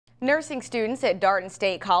Nursing students at Darton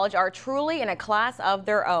State College are truly in a class of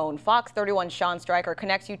their own. Fox 31's Sean Stryker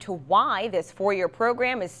connects you to why this four-year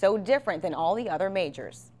program is so different than all the other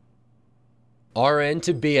majors. RN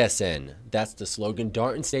to BSN. That's the slogan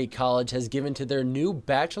Darton State College has given to their new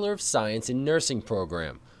Bachelor of Science in Nursing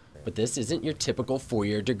program. But this isn't your typical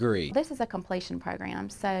four-year degree. This is a completion program,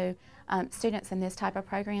 so students in this type of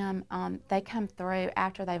program, they come through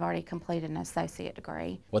after they've already completed an associate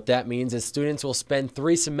degree. What that means is students will spend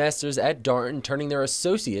 3 semesters at Darton turning their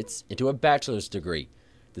associates into a bachelor's degree.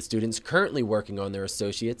 The students currently working on their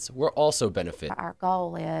associates will also benefit. Our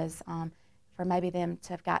goal is for maybe them to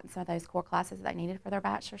have gotten some of those core classes that they needed for their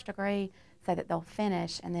bachelor's degree so that they'll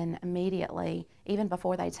finish and then immediately, even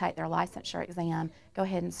before they take their licensure exam, go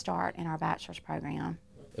ahead and start in our bachelor's program.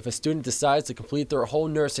 If a student decides to complete their whole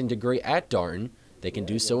nursing degree at Darton, they can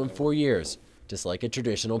do so in 4 years, just like a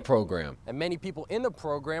traditional program. And many people in the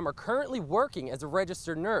program are currently working as a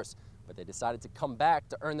registered nurse, but they decided to come back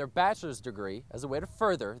to earn their bachelor's degree as a way to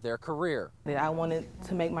further their career. I wanted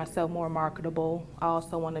to make myself more marketable. I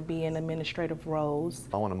also want to be in administrative roles.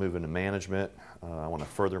 I want to move into management. I want to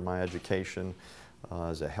further my education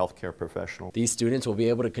as a healthcare professional. These students will be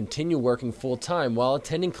able to continue working full-time while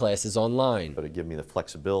attending classes online. But it gives me the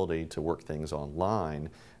flexibility to work things online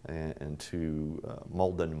and to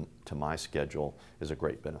mold them to my schedule is a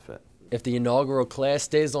great benefit. If the inaugural class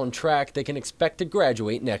stays on track, they can expect to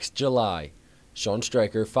graduate next July. Sean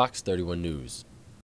Stryker, Fox 31 News.